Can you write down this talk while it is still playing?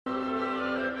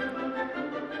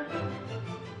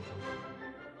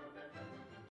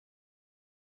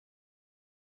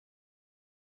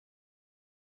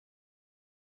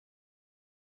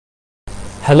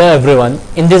Hello everyone,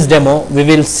 in this demo we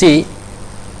will see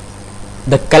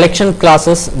the collection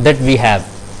classes that we have.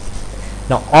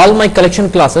 Now all my collection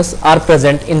classes are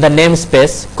present in the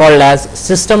namespace called as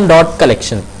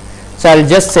system.collection. So I will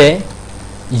just say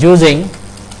using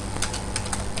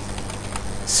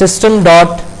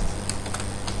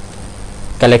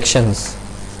system.collections.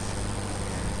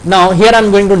 Now here I am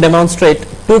going to demonstrate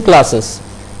two classes.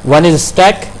 One is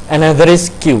stack and another is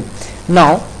queue.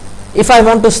 Now if I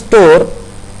want to store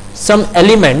some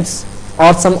elements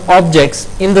or some objects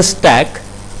in the stack,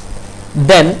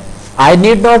 then I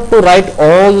need not to write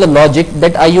all the logic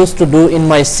that I used to do in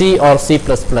my C or C++.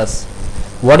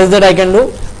 What is that I can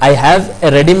do? I have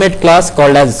a ready-made class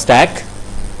called as stack,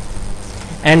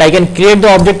 and I can create the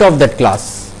object of that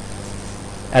class.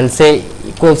 I'll say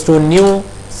equals to new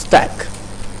stack.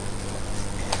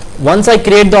 Once I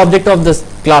create the object of this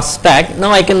class stack,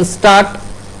 now I can start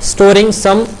storing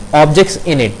some objects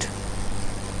in it.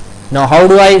 Now how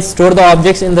do I store the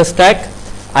objects in the stack?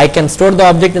 I can store the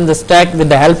object in the stack with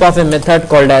the help of a method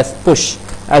called as push.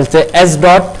 I'll say s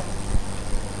dot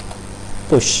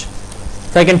push.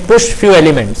 So I can push few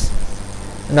elements.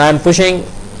 Now I'm pushing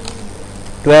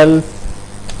 12.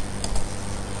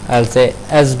 I'll say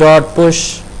s dot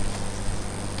push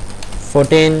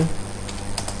 14.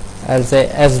 I'll say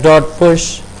s dot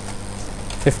push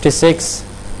 56,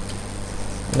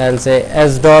 and I'll say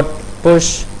s dot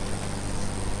push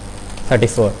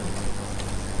 34.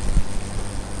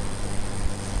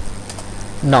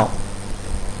 Now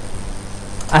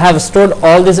I have stored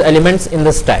all these elements in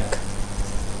the stack.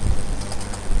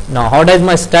 Now how does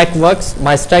my stack works?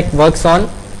 My stack works on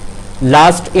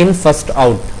last in first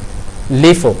out,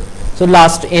 LIFO. So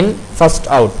last in first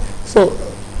out. So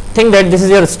think that this is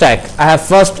your stack. I have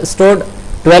first stored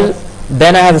 12,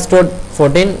 then I have stored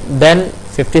 14, then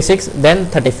 56, then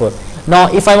 34. Now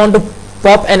if I want to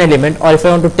pop an element, or if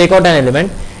I want to take out an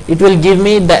element, it will give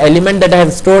me the element that I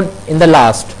have stored in the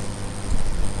last.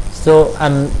 So I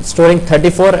am storing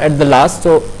 34 at the last,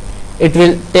 so it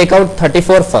will take out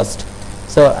 34 first.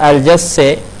 So I will just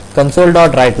say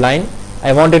console.writeLine,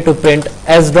 I want it to print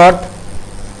s dot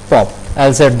pop. I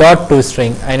will say dot to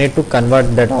string. I need to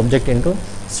convert that object into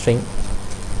string.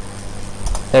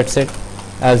 That's it.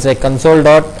 I will say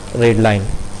console.readLine.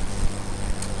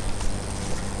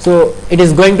 So it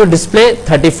is going to display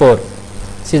 34.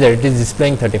 See that it is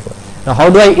displaying 34. Now how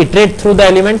do I iterate through the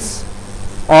elements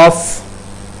of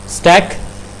stack?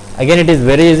 Again, it is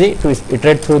very easy to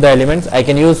iterate through the elements. I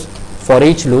can use for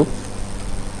each loop.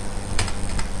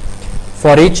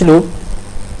 For each loop,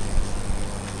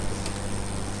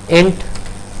 int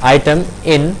item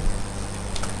in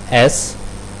s,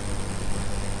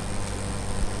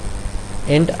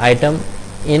 int item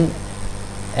in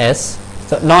s.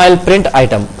 So now I'll print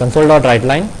item,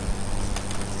 console.writeLine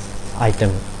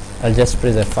item. I'll just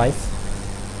press F5.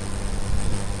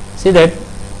 See that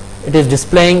it is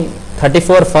displaying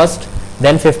 34 first,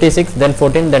 then 56, then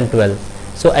 14, then 12.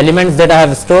 So elements that I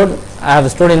have stored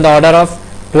in the order of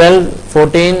 12,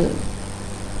 14,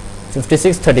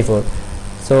 56, 34.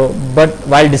 So but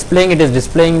while displaying, it is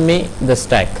displaying me the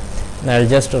stack. Now I'll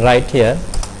just write here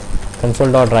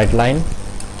console.writeLine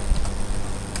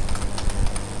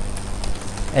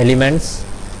elements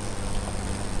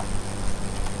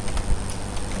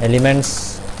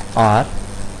are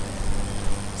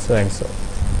so and so,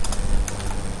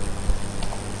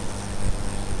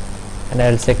 and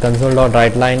I will say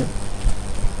console.writeLine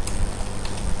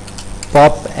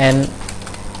pop an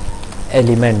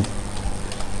element.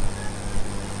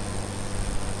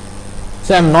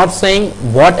 So I am not saying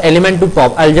what element to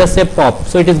pop, I will just say pop.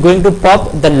 So it is going to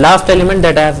pop the last element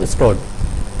that I have stored,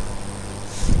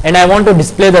 and I want to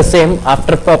display the same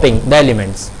after popping the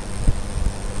elements.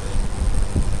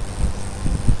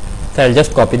 So I will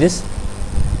just copy this.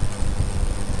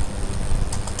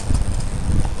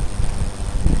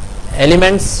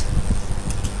 Elements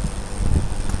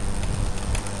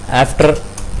after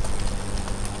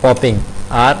popping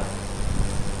are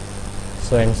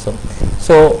so and so.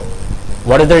 So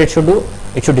what is that it should do?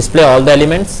 It should display all the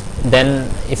elements. Then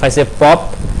if I say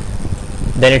pop,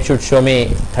 then it should show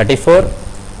me 34.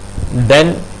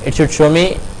 Then it should show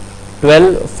me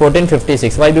 12, 14,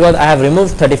 56. Why? Because I have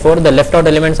removed 34. The left out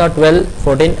elements are 12,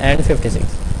 14 and 56.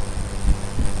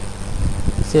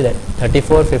 See that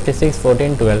 34, 56,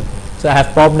 14, 12. So I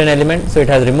have popped an element, so it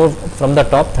has removed from the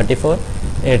top 34.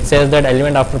 It says that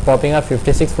element after popping are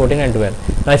 56, 14 and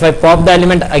 12. Now if I pop the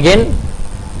element again,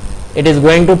 it is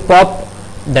going to pop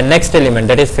the next element,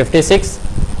 that is 56,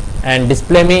 and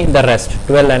display me the rest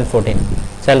 12 and 14.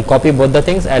 So I will copy both the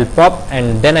things, I will pop,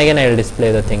 and then again I will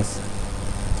display the things.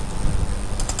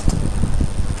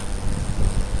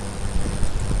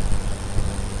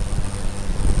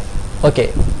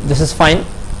 Okay, this is fine.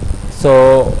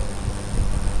 So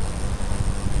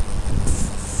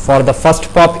for the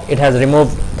first pop it has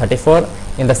removed 34,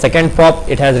 in the second pop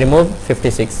it has removed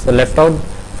 56, so left out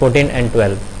 14 and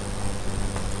 12.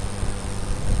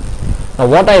 Now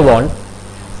what I want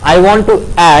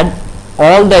to add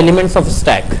all the elements of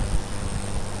stack.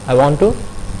 I want to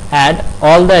add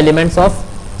all the elements of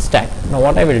stack. Now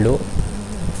what I will do,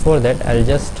 before that I will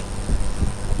just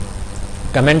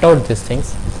comment out these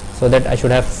things, so that I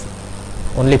should have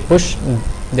only push,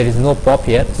 there is no pop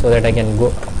here, so that I can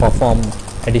go perform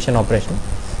addition operation.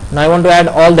 Now I want to add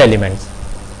all the elements,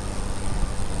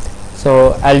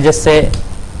 so I'll just say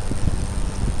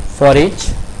for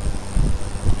each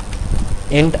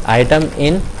int item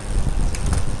in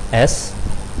S,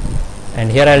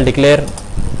 and here I'll declare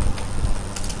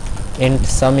int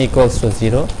sum equals to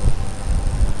 0,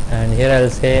 and here I'll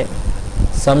say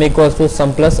sum equals to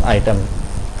sum plus item,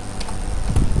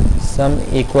 sum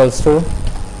equals to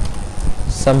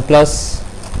sum plus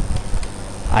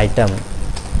item.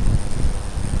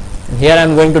 Here I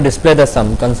am going to display the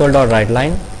sum,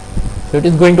 console.writeLine. So it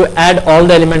is going to add all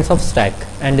the elements of stack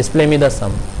and display me the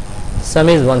sum. Sum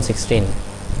is 116.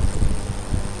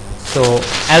 So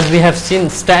as we have seen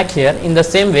stack here, in the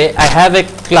same way I have a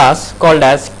class called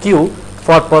as queue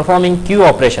for performing queue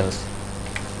operations.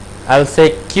 I will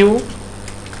say queue,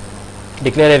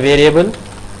 declare a variable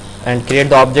and create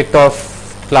the object of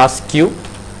class queue,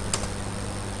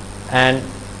 and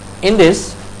in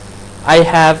this I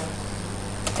have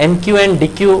enqueue and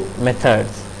dequeue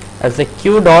methods. As a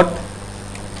queue dot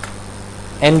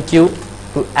enqueue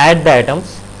to add the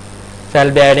items, so I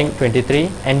will be adding 23,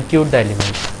 enqueued the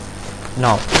elements.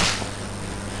 Now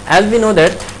as we know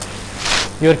that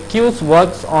your queues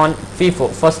works on FIFO,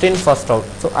 first in first out,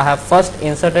 so I have first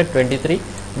inserted 23.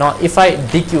 Now if I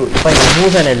dequeue, if I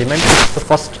remove an element, so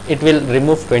first it will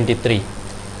remove 23.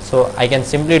 So I can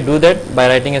simply do that by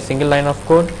writing a single line of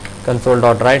code,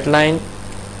 console.writeLine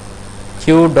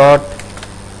queue dot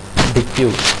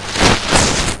dequeue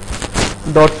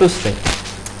dot to string.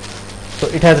 So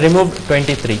it has removed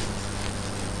 23.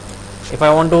 If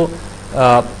I want to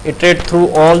iterate through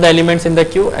all the elements in the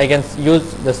queue, I can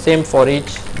use the same for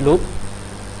each loop,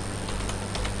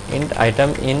 int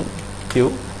item in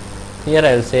queue. Here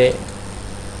I will say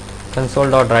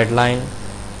console.writeLine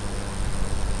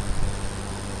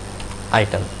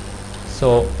item.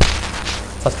 So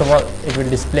first of all it will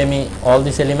display me all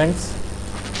these elements,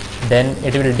 then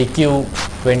it will dequeue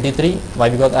 23. Why?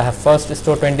 Because I have first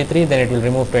stored 23, then it will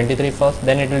remove 23 first,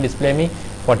 then it will display me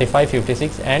 45,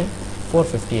 56 and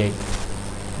 458.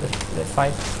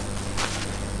 5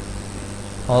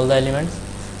 all the elements.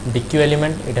 Dequeue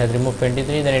element, it has removed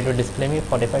 23, then it will display me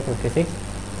 45, 56,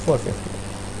 450.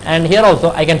 And here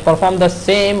also I can perform the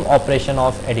same operation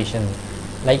of addition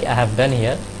like I have done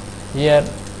here. Here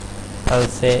I will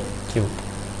say queue.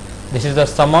 This is the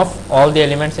sum of all the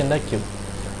elements in the queue.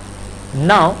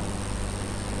 Now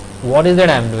what is that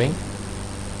I am doing?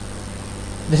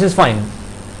 This is fine.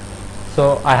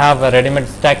 So I have a ready-made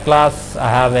stack class, I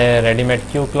have a ready-made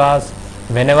queue class.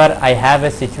 Whenever I have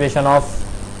a situation of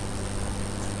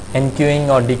enqueuing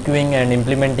or dequeuing and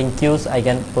implementing queues, I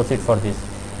can proceed for this,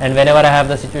 and whenever I have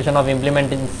the situation of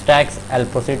implementing stacks, I will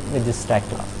proceed with this stack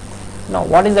class. Now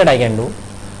what is that I can do?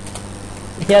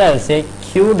 Here I will say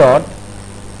queue dot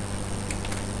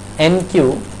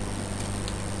enqueue,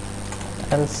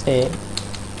 I will say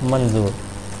Manzoor.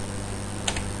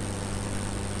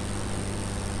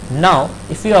 Now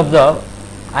if you observe,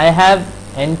 I have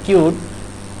enqueued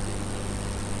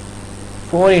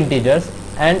 4 integers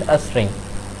and a string.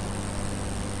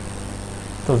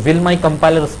 So will my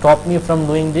compiler stop me from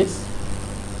doing this?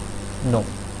 No,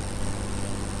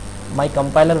 my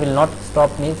compiler will not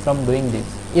stop me from doing this.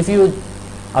 If you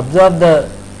observe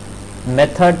the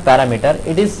method parameter,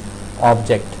 it is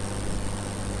object.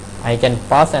 I can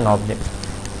pass an object.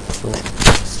 So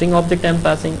string object I am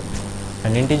passing,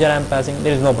 an integer I am passing,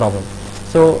 there is no problem.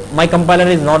 So my compiler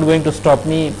is not going to stop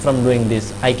me from doing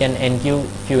this. I can enqueue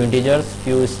few integers,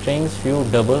 few strings, few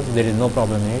doubles, there is no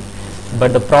problem in it.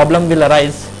 But the problem will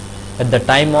arise at the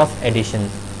time of addition,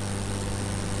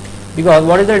 because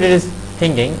what is that it is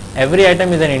thinking, every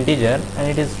item is an integer and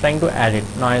it is trying to add it.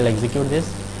 Now I will execute this,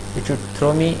 it should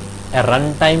throw me a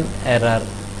runtime error,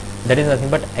 that is nothing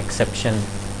but exception.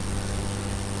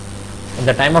 At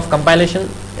the time of compilation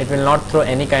it will not throw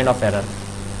any kind of error,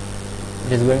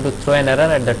 it is going to throw an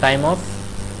error at the time of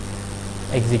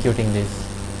executing this.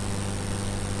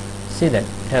 See that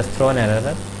it has thrown an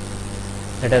error.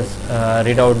 Let us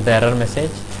read out the error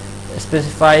message.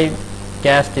 Specified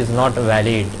cast is not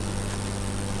valid.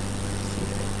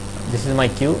 This is my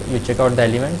queue, you check out the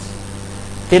elements,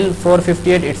 till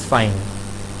 458 it's fine,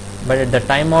 but at the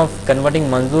time of converting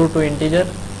Manzoor to integer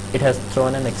it has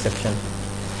thrown an exception.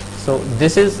 So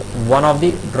this is one of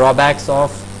the drawbacks of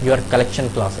your collection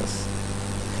classes.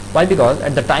 Why? Because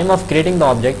at the time of creating the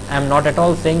object I am not at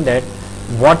all saying that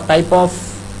what type of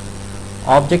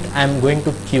object I am going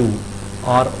to queue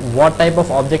or what type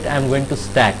of object I am going to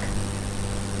stack.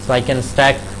 So I can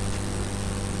stack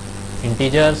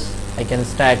integers, I can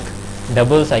stack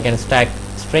doubles, I can stack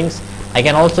strings, I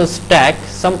can also stack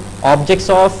some objects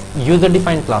of user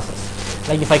defined classes.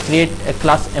 Like if I create a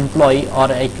class employee or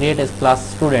I create a class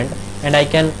student, and I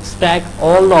can stack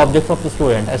all the objects of the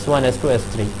student S1, S2,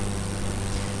 S3.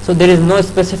 So there is no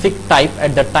specific type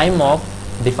at the time of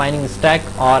defining stack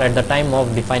or at the time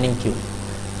of defining queue.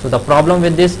 So the problem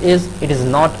with this is it is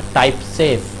not type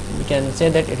safe. We can say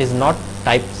that it is not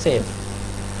type safe.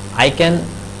 I can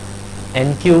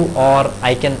enqueue or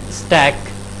I can stack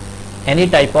any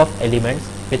type of elements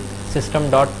with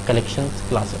system.collections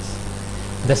classes.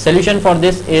 The solution for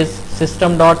this is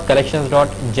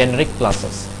system.collections.generic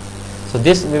classes. So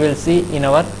this we will see in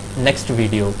our next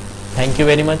video. Thank you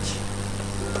very much.